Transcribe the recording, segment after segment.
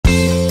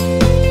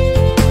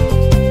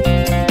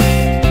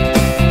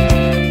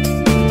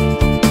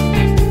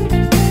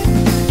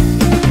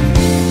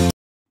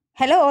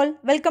Hello all,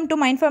 welcome to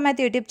Mind for Math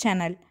YouTube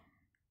channel.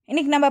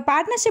 இன்னைக்கு நம்ம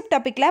partnership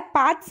டாபிக்ல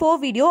part 4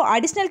 video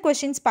additional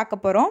questions பார்க்க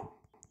போறோம்.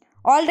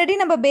 ஆல்ரெடி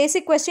நம்ம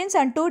பேசிக் questions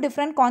and two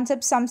different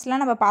concept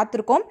sumsலாம் நம்ம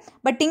பார்த்திருக்கோம்.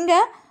 பட்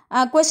இங்க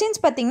क्वेश्चंस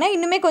பாத்தீங்கன்னா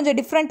இன்னுமே கொஞ்சம்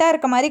டிஃபரண்டா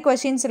இருக்க மாதிரி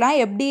क्वेश्चंसலாம்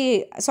எப்படி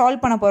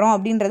சால்வ் பண்ண போறோம்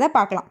அப்படின்றத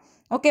பார்க்கலாம்.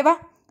 ஓகேவா?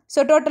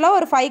 சோ டோட்டலா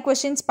ஒரு 5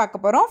 क्वेश्चंस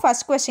பார்க்க போறோம்.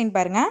 ஃபர்ஸ்ட் क्वेश्चन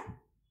பாருங்க.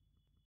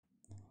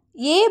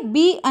 A,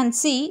 B and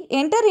C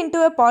enter into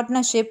a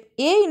partnership.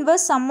 A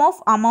invests sum of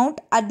amount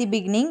at the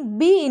beginning,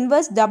 B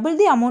invests double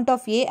the amount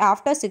of A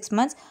after 6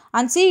 months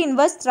and C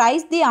invests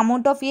thrice the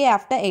amount of A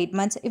after 8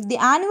 months. If the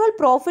annual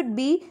profit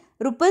be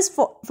rupees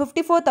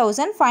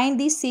 54,000, find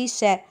the C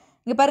share.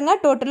 இங்க பாருங்க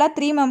டோட்டலா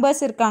 3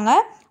 members இருக்காங்க.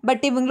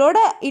 But இவங்களோட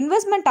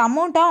investment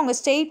அமௌண்ட்டை அவங்க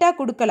ஸ்ட்ரெயிட்டா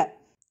கொடுக்கல.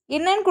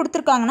 என்னன்னு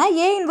கொடுத்துருக்காங்கன்னா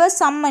A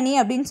இன்வெஸ்ட் சம் மணி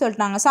அப்படின்னு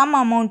சொல்லிட்டாங்க, சம்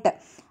அமௌண்ட்.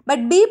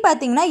 பட் B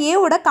பார்த்தீங்கன்னா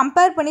ஏவோட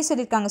கம்பேர் பண்ணி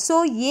சொல்லியிருக்காங்க. ஸோ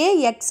A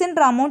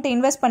எக்ஸ்ன்ற அமௌண்ட்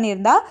இன்வெஸ்ட்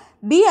பண்ணியிருந்தா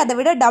B அதை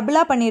விட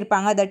டபுளாக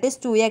பண்ணியிருப்பாங்க, that is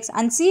 2x.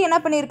 And C என்ன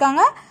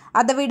பண்ணியிருக்காங்க,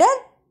 அதை விட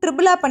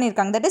ட்ரிபிளாக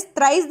பண்ணியிருக்காங்க, that is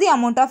thrice the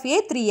amount of A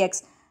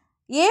 3x.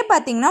 A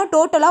பார்த்தீங்கன்னா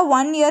டோட்டலாக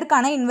 1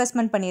 இயர்க்கான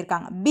இன்வெஸ்ட்மெண்ட்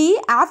பண்ணியிருக்காங்க. B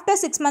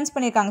ஆஃப்டர் 6 months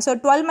பண்ணியிருக்காங்க. So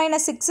 12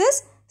 minus 6 is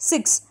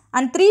 6.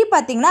 அண்ட் 3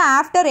 பார்த்தீங்கன்னா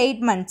after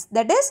 8 months,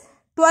 that is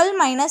 12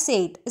 minus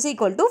 8 is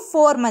equal to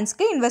 4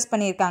 monthsக்கு invest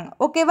பண்ணியிருக்காங்க.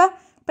 ஓகேவா?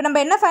 இப்போ நம்ம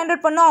என்ன ஃபைண்ட்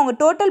அவுட் பண்ணோம், அவங்க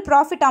டோட்டல்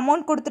ப்ராஃபிட்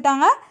அமௌண்ட்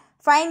கொடுத்துட்டாங்க,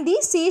 ஃபைண்ட் தி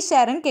சி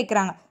ஷேர்னு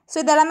கேட்குறாங்க. ஸோ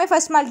இதெல்லாமே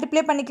ஃபஸ்ட்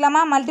மல்டிப்ளை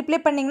பண்ணிக்கலாமா? மல்டிப்ளை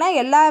பண்ணிங்கன்னா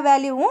எல்லா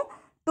வேல்யூவும்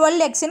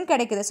 12xன்னு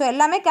கிடைக்குது. ஸோ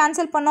எல்லாமே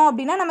கேன்சல் பண்ணோம்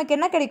அப்படின்னா நமக்கு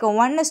என்ன கிடைக்கும்,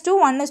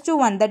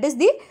 1:1:1, that is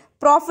the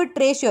profit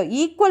ratio,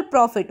 equal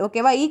profit.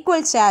 ஓகேவா?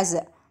 Equal shares.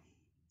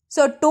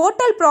 So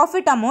total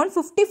profit amount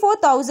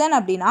 54,000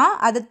 அப்படின்னா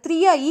அது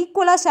 3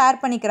 ஈக்குவலாக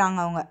ஷேர் பண்ணிக்கிறாங்க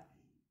அவங்க.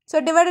 ஸோ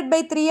டிவைடட்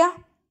பை 3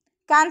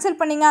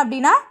 கேன்சல் பண்ணிங்க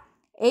அப்படின்னா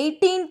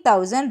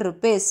 18,000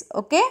 rupees.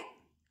 Okay,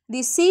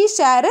 the C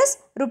share is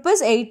rupees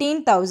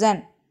 18,000.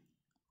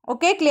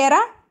 Okay, கிளியரா?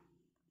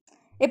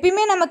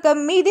 எப்பயுமே நமக்கு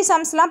மீதி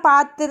சம்ஸ்லாம்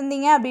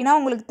பார்த்துருந்தீங்க அப்படின்னா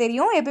உங்களுக்கு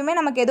தெரியும், எப்பயுமே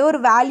நமக்கு ஏதோ ஒரு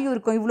வேல்யூ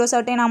இருக்கும், இவ்வளோ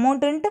சர்டைன்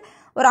அமௌண்ட்டுன்ட்டு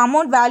ஒரு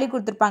அமௌண்ட் வேல்யூ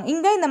கொடுத்துருப்பாங்க.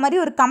 இங்கே இந்த மாதிரி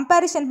ஒரு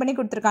கம்பேரிஷன் பண்ணி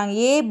கொடுத்துருக்காங்க,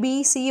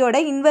 ஏபிசியோட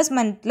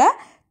இன்வெஸ்ட்மெண்ட்டில்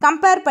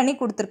கம்பேர் பண்ணி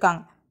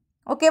கொடுத்துருக்காங்க.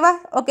 ஓகேவா?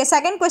 ஓகே,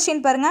 செகண்ட்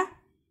கொஸ்டின் பாருங்கள்.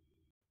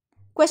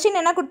 கொஸ்டின்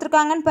என்ன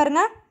கொடுத்துருக்காங்கன்னு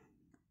பாருங்கள்.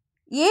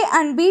 A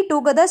and B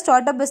together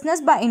start a business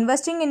by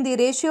investing in the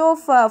ratio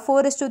of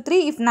 4:3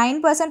 if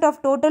 9% of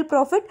total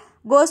profit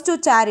goes to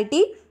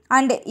charity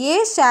and A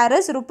share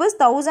is rupees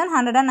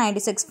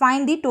 1,196.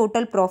 Find the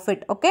total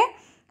profit. Okay,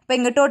 இப்போ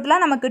இங்கே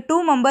டோட்டலாக நமக்கு 2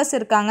 members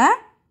இருக்காங்க.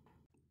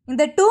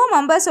 இந்த 2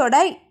 மெம்பர்ஸோட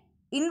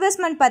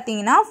investment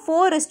பார்த்தீங்கன்னா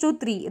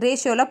 4:3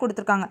 ரேஷியோவில்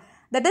கொடுத்துருக்காங்க,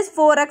 that is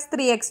 4x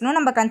 3xன்னு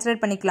நம்ம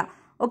கன்சிடர் பண்ணிக்கலாம்.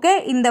 ஓகே,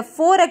 இந்த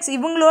 4x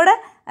இவங்களோட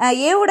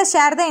ஏவோட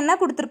ஷேர் தான் என்ன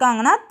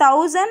கொடுத்துருக்காங்கன்னா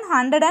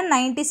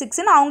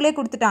 1,196ன்னு அவங்களே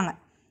கொடுத்துட்டாங்க.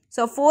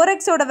 So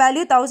 4xோட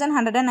value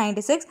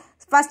 1,196.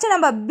 ஃபஸ்ட்டு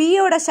நம்ம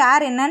பியோட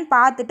ஷேர் என்னன்னு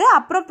பார்த்துட்டு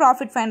அப்புறம்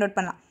ப்ராஃபிட் ஃபைண்ட் அவுட்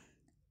பண்ணலாம்.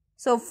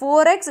 So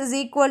 4x is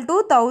equal to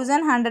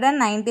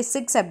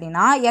 1,196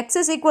 அப்படின்னா x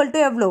is equal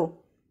to எவ்வளோ,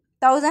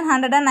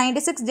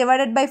 1,196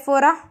 divided by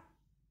 4.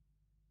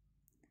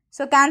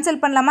 ஸோ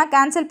கேன்சல் பண்ணலாமா?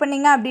 கேன்சல்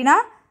பண்ணிங்க அப்படின்னா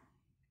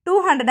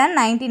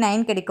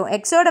 299 கிடைக்கும்.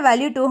 எக்ஸோட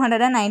வேல்யூ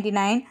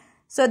 299.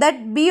 ஸோ தட்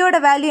பியோட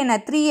வேல்யூ என்ன,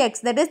 3x,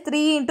 that is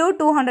 3 into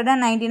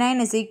 299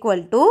 is equal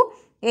to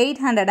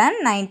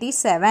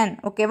 897.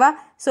 ஓகேவா?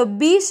 So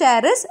B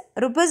share is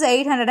rupees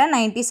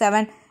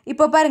 897.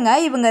 இப்போ பாருங்க,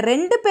 இவங்க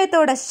 2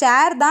 பேர்த்தோட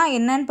ஷேர் தான்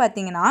என்னன்னு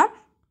பார்த்தீங்கன்னா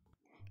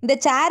இந்த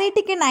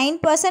சேரிட்டிக்கு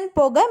 9%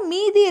 போக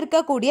மீதி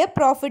இருக்கக்கூடிய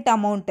ப்ராஃபிட்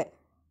அமௌண்ட்டு.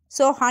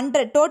 ஸோ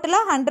 100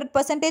 டோட்டலாக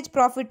 100%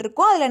 ப்ராஃபிட்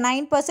இருக்கும், அதில்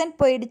 9%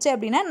 போயிடுச்சு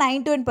அப்படின்னா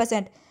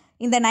 91%.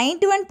 இந்த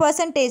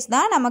 91%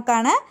 தான்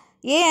நமக்கான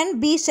A and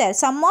B share,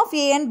 some of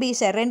A and B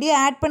share. ரெண்டையும்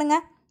ஆட் பண்ணுங்க,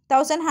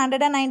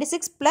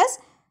 1,196 ப்ளஸ்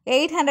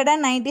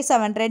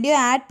 897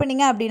 ரெண்டையும் ஆட்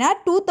பண்ணிங்க அப்படின்னா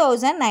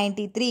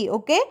 2,093.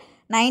 Okay,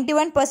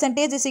 91%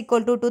 is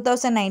equal to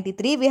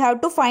 2,093. We have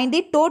to find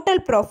the total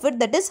profit,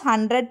 that is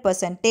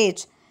 100%.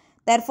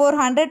 Therefore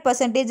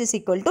 100% is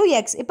equal to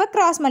x. இப்போ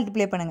cross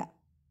multiply பண்ணுங்க.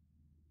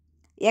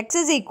 X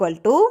is equal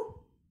to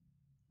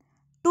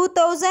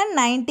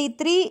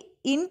 2,093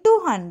 into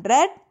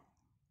 100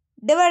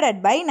 divided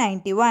by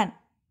 91.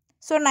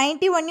 So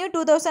 91யும்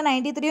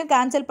 2,093யும்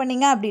cancel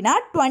பண்ணிங்க அப்படின்னா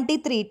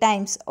 23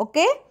 times.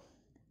 Okay,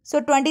 so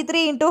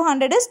 23 into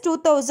 100 is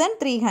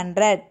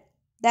 2,300.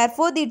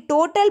 Therefore the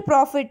total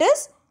profit is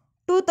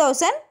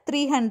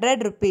 2,300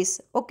 rupees.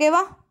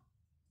 ஓகேவா?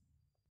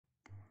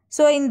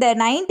 So இந்த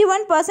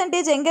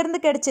 91%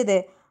 எங்கேருந்து கிடைச்சிது,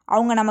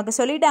 அவங்க நமக்கு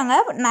சொல்லிட்டாங்க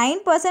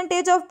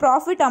 9% ஆஃப்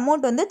ப்ராஃபிட்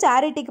அமௌண்ட் வந்து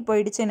சேரிட்டிக்கு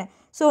போயிடுச்சுன்னு.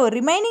 ஸோ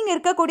ரிமைனிங்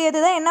இருக்கக்கூடியது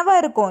தான் என்னவா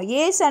இருக்கும்,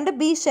 ace and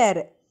B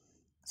share.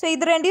 So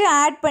இது ரெண்டையும்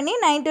ஆட் பண்ணி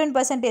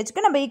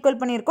 91%க்கு நம்ம ஈக்குவல்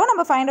பண்ணியிருக்கோம்.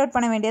 நம்ம ஃபைண்ட் அவுட்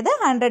பண்ண வேண்டியது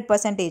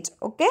 100%.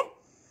 Okay,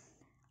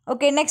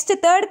 okay, next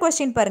third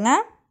question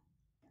பாருங்கள்.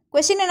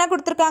 கொஸ்டின் என்ன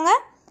கொடுத்துருக்காங்க,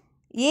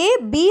 A,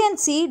 B and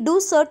C do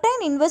certain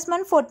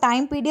investment for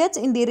time periods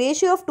in the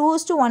ratio of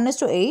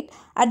 2:1:8.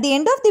 At the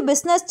end of the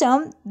business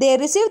term, they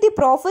receive the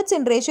profits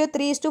in ratio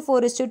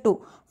 3:4:2.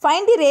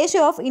 Find the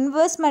ratio of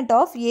investment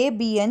of A,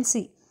 B and C.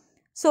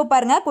 So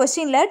பாருங்கள்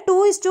கொஸ்டினில்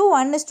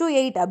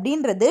 2:1:8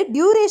 அப்படின்றது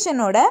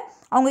டியூரேஷனோட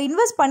அவங்க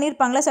invest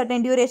பண்ணியிருப்பாங்களா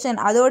certain duration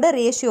அதோட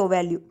ratio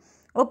value.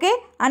 Okay,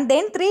 and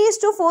then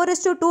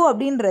 3:4:2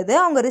 அப்படின்றது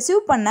அவங்க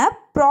receive பண்ண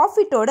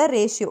ப்ராஃபிட்டோட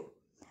ratio.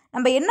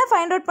 நம்ம என்ன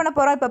ஃபைண்ட் அவுட் பண்ண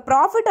போகிறோம்? இப்போ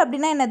ப்ராஃபிட்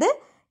அப்படின்னா என்னது?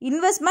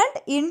 Investment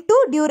into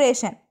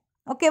duration.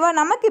 ஓகேவா,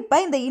 நமக்கு இப்போ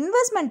இந்த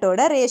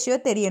இன்வெஸ்ட்மெண்ட்டோட ரேஷியோ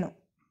தெரியணும்.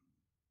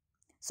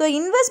 ஸோ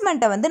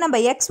இன்வெஸ்ட்மெண்ட்டை வந்து நம்ம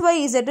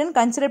XYZன்னு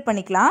கன்சிடர்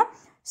பண்ணிக்கலாம்.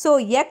 So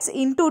X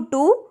into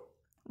 2,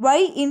 Y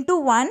into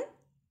 1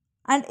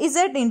 and Z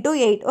into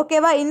 8.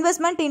 ஓகேவா,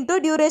 investment into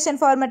duration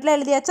ஃபார்மெட்டில்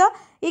எழுதியாச்சா?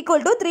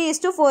 Equal to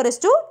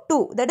 3:4:2.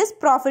 That is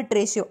profit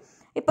ratio.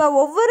 இப்போ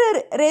ஒவ்வொரு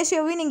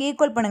ரேஷியோவையும் நீங்கள்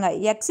ஈக்குவல் பண்ணுங்கள்.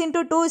 X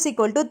into 2 is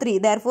equal to 3,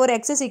 therefore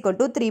X is equal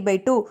to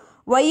 3/2.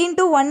 Y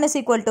into 1 is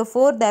equal to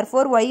 4,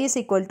 therefore Y is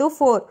equal to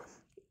 4.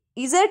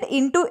 Z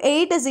into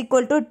 8 is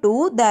equal to 2,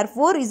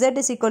 therefore Z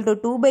is equal to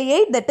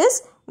 2/8, that is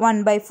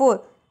 1/4.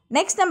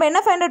 Next நம்ம என்ன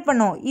find out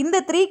பண்ணோம்? இந்த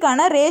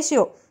 3க்கான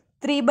ratio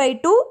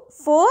 3/2,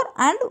 4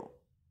 and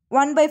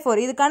 1/4.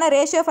 இதுக்கான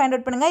ratio find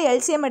out பண்ணுங்கள்.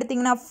 LCM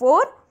எடுத்திங்கன்னா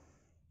 4.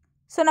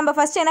 So நம்ம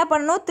first என்ன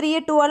பண்ணணும்? 3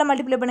 2ஆல்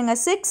மல்டிப்ளை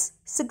பண்ணுங்கள். 6,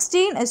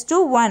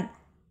 16:1.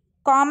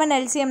 காமன்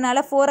LCMனால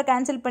 4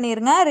 கேன்சல்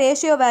பண்ணிடுங்க.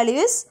 Ratio value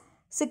is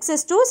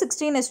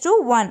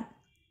 6:16:1.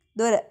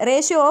 The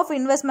ratio of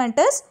investment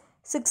is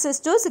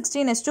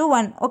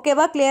 6:16:1.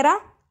 ஓகேவா, கிளியரா?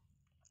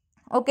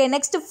 ஓகே,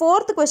 நெக்ஸ்ட்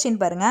 4th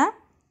கொஸ்டின் பாருங்க.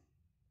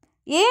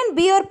 A and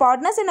B are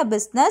partners in a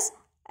business.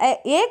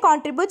 A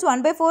contributes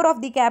 1/4 of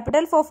the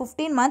capital for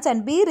 15 months and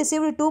B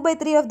received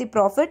 2/3 of the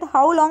profit.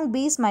 How long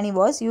B's money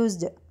was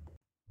used?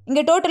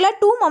 இங்கே டோட்டலாக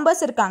 2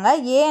 members இருக்காங்க,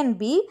 A and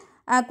B.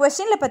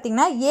 கொஸ்டினில்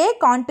பார்த்தீங்கன்னா A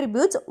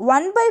contributes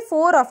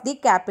 1/4 of the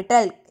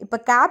capital. இப்போ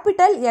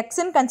capital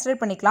எக்ஸ்ன்னு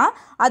consider பண்ணிக்கலாம்.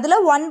 அதில்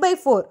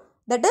 1/4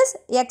 that is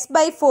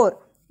X/4.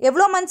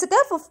 எவ்வளோ மந்த்ஸுக்கு?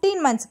 15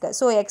 மந்த்ஸுக்கு.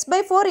 So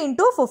X/4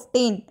 into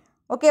 15.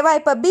 ஓகேவா,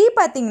 இப்போ B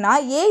பார்த்தீங்கன்னா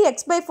A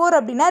X/4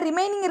 அப்படின்னா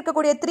ரிமைனிங்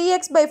இருக்கக்கூடிய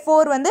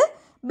 3X/4 வந்து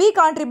B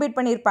கான்ட்ரிபியூட்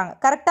பண்ணியிருப்பாங்க.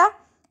 கரெக்டாக?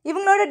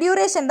 இவங்களோட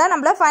டியூரேஷன் தான்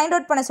நம்மளை ஃபைண்ட்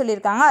அவுட் பண்ண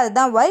சொல்லியிருக்காங்க,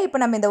 அதுதான் Y. இப்போ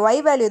நம்ம இந்த Y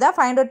வேல்யூ தான்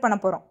ஃபைண்ட் அவுட் பண்ண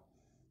போகிறோம்.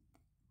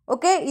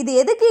 ஓகே, இது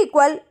எதுக்கு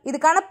ஈக்குவல்?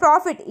 இதுக்கான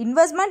ப்ராஃபிட்,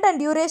 இன்வெஸ்ட்மெண்ட் அண்ட்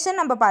டியூரேஷன்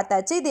நம்ம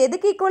பார்த்தாச்சு. இது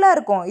எதுக்கு ஈக்குவலாக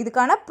இருக்கும்?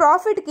 இதுக்கான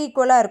ப்ராஃபிட்டுக்கு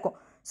ஈக்குவலாக இருக்கும்.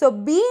 ஸோ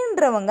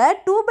Bன்றவங்க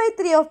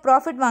 2/3 ஆஃப்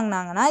ப்ராஃபிட்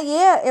வாங்கினாங்கன்னா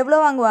A எவ்வளோ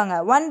வாங்குவாங்க?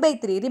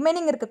 1/3.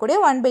 ரிமைனிங் இருக்கக்கூடிய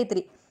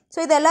 1/3. ஸோ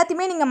இது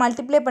எல்லாத்தையுமே நீங்கள்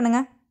மல்டிப்ளை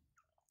பண்ணுங்கள்.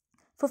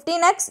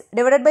 15x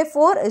divided by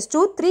 4 is to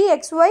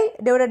 3xy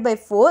divided by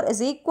 4 is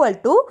equal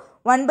to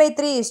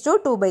 1/3 is to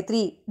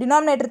 2/3.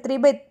 Denominator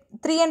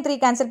 3 and 3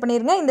 cancel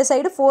பண்ணிருங்க. இந்த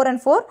சைடு 4 and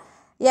 4.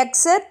 X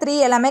 3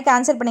 எல்லாமே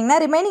cancel பண்ணிங்கன்னா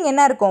ரிமைனிங்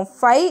என்ன இருக்கும்?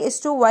 5 is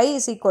to y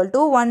is equal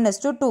to 1 is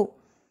to 2.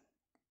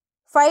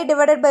 5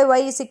 divided by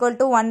y is equal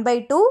to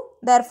 1/2.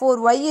 Therefore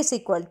y is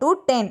equal to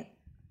 10.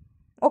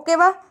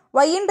 ஓகேவா?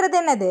 y ன்றது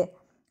என்னது?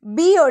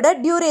 B ஓட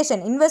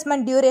duration,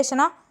 investment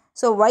டியூரேஷனா?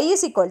 So y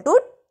is equal to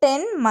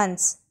 10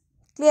 months.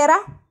 கிளியரா?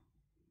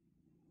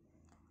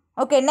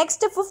 Okay,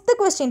 next 5th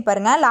question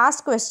பாருங்க.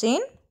 Last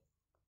question.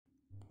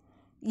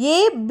 A,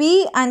 B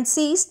and C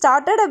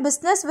started a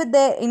business with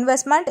their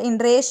investment in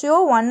ratio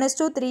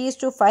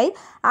 1:3:5.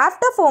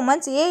 After 4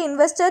 months, A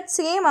invested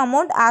same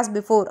amount as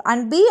before and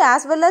B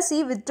as well as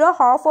C withdraw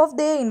half of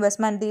their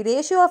investment. The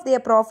ratio of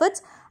their profits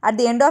at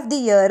the end of the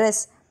year is.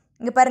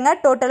 இங்கே பாருங்க,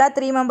 டோட்டலாக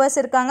 3 members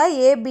இருக்காங்க,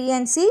 A, B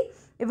and C.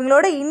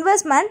 இவங்களோட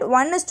investment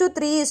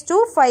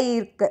 1:3:5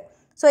 இருக்குது.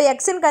 So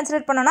எக்ஸ்ன்னு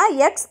consider பண்ணோன்னா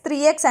X,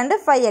 3X and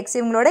 5X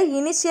இவங்களோட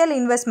initial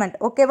investment.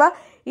 ஓகேவா,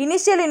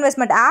 இனிஷியல்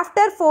இன்வெஸ்ட்மெண்ட்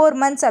ஆஃப்டர் 4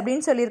 months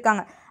அப்படின்னு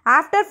சொல்லியிருக்காங்க.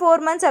 ஆஃப்டர் 4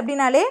 months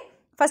அப்படின்னாலே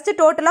ஃபஸ்ட்டு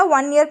டோட்டலாக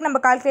 1 இயர்க்கு நம்ம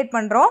கால்குலேட்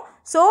பண்ணுறோம்.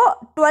 ஸோ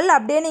 12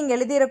 அப்படியே நீங்கள்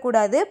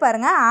எழுதிடக்கூடாது.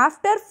 பாருங்கள்,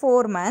 after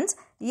 4 months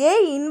A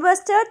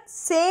invested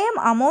same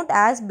amount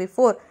as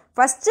before.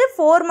 First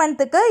 4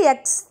 monthக்கு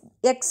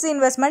X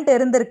investment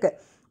இருந்திருக்கு.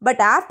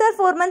 பட் ஆஃப்டர்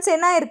 4 months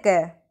என்ன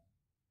இருக்குது?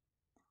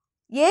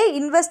 A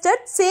invested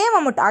same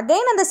amount.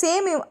 Again அந்த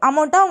சேம்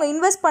அமௌண்ட்டை அவங்க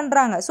இன்வெஸ்ட்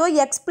பண்ணுறாங்க. ஸோ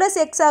எக்ஸ் ப்ளஸ்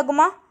எக்ஸ்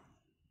ஆகுமா?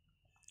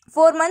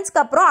 4 monthsக்கு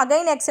அப்புறம்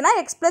again எக்ஸ்னா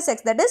X plus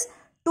X, that is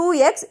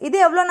 2x. இது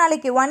எவ்வளோ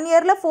நாளைக்கு? 1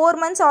 இயரில் 4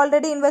 months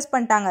ஆல்ரெடி இன்வெஸ்ட்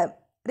பண்ணிட்டாங்க.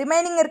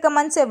 ரிமைனிங் இருக்க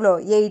மந்த்ஸ் எவ்வளோ?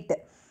 8.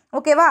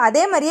 ஓகேவா,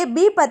 அதே மாதிரியே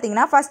B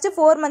பார்த்தீங்கன்னா ஃபஸ்ட்டு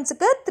 4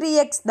 monthsக்கு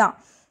 3x தான்.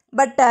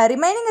 பட்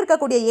ரிமைனிங்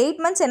இருக்கக்கூடிய 8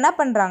 months என்ன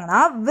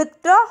பண்ணுறாங்கன்னா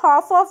withdraw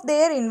half of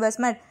their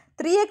investment.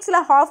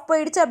 3xல half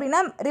போயிடுச்சு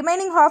அப்படின்னா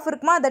ரிமைனிங் ஹாஃப்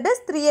இருக்குமா? That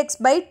is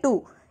 3x/2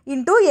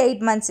 into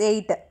 8 months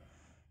 8.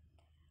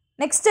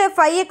 Next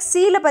 5x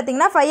Cல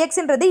பார்த்தீங்கன்னா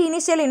 5xன்றது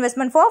initial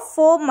investment for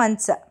 4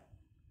 months.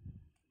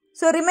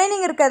 So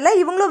remaining இருக்கிறதுல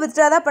இவங்களும்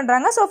வித்ட்ரா தான்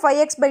பண்ணுறாங்க. So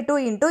 5x/2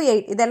 into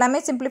 8. இதெல்லாமே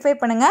சிம்பிளிஃபை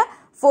பண்ணுங்கள்.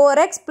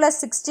 4x plus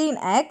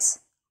 16x,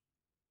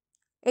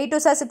 8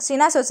 2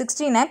 16, so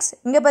 16x.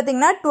 இங்கே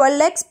பார்த்தீங்கன்னா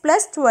 12x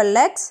plus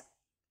 12x.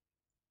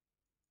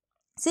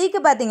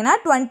 Cக்கு பார்த்தீங்கன்னா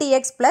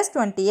 20x plus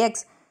 20x.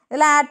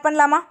 இதெல்லாம் ஆட்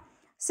பண்ணலாமா?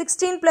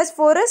 16 plus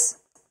 4 is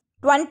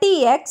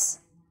 20x,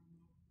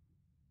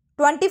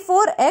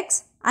 24x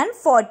and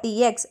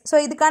 40x. So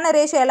இதுக்கான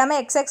ரேஷியோ எல்லாமே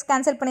xx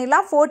கேன்சல்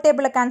பண்ணிடலாம். 4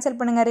 டேபிளில் கேன்சல்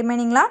பண்ணுங்கள்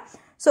ரிமைனிங்லாம்.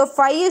 ஸோ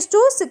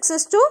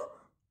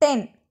 5:6:10.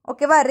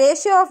 ஓகேவா,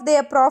 ratio of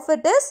their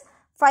profit is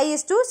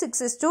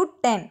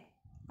 5:6:10.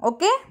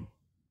 Okay,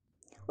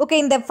 okay,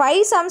 இந்த 5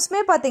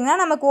 சம்ஸுமே பார்த்தீங்கன்னா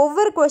நமக்கு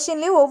ஒவ்வொரு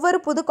கொஷின்லேயும் ஒவ்வொரு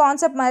புது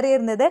கான்செப்ட் மாதிரி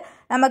இருந்தது.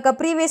 நமக்கு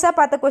ப்ரீவியஸாக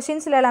பார்த்த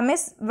கொஷின்ஸில் எல்லாமே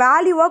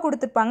வேல்யூவாக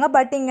கொடுத்துருப்பாங்க.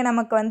 பட் இங்கே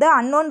நமக்கு வந்து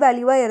அன்னோன்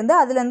வேல்யூவாக இருந்து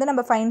அதுலேருந்து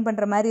நம்ம ஃபைன்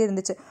பண்ணுற மாதிரி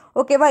இருந்துச்சு.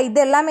 ஓகேவா,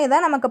 இது எல்லாமே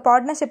தான் நமக்கு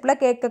பார்ட்னர்ஷிப்பில்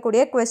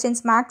கேட்கக்கூடிய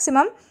கொஷின்ஸ்.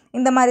 மேக்ஸிமம்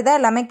இந்த மாதிரி தான்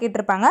எல்லாமே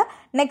கேட்டிருப்பாங்க.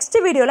 நெக்ஸ்ட்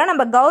வீடியோவில்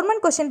நம்ம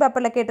கவர்மெண்ட் கொஷின்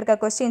பேப்பரில் கேட்டிருக்க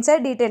கொஸ்டின்ஸை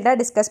டீட்டெயில்டாக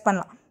டிஸ்கஸ்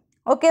பண்ணலாம்.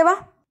 ஓகேவா?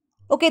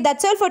 Okay,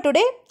 that's all for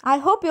today. I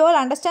hope you all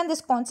understand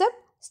this concept.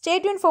 Stay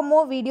tuned for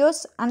more videos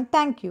and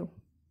thank you.